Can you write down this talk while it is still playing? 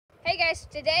Hey guys,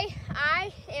 today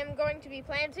I am going to be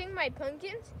planting my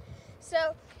pumpkins.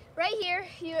 So right here,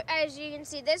 as you can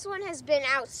see, this one has been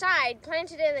outside,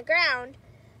 planted in the ground.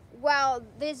 Well,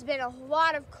 there's been a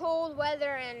lot of cold weather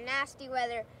and nasty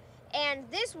weather. And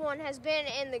this one has been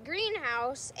in the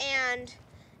greenhouse and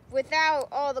without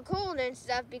all the cold and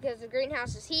stuff because the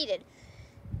greenhouse is heated.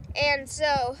 And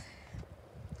so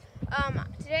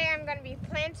today I'm going to be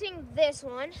planting this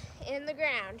one in the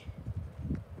ground.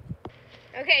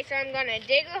 Okay, so I'm gonna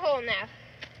dig the hole now.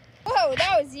 Whoa,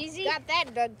 that was easy. Got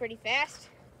that dug pretty fast.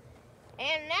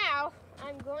 And now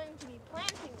I'm going to be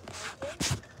planting the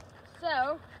pumpkin.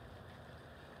 So,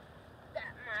 got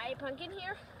my pumpkin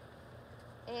here.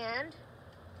 And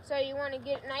so you want to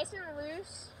get it nice and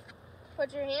loose.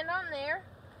 Put your hand on there.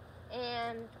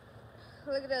 And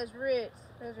look at those roots.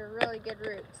 Those are really good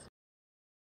roots.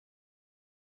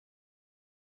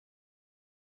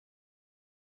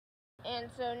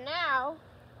 And so now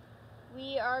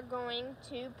we are going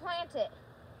to plant it.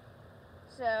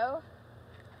 So,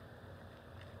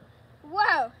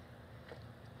 whoa!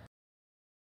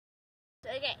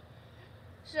 Okay,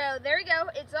 so there we go.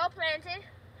 It's all planted,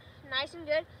 nice and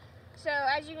good. So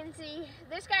as you can see,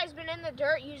 this guy's been in the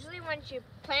dirt. Usually once you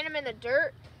plant them in the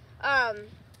dirt,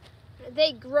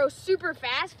 they grow super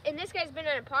fast. And this guy's been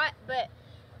in a pot, but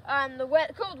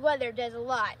the cold weather does a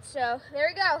lot. So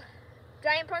there we go.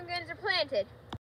 Giant pumpkins are planted.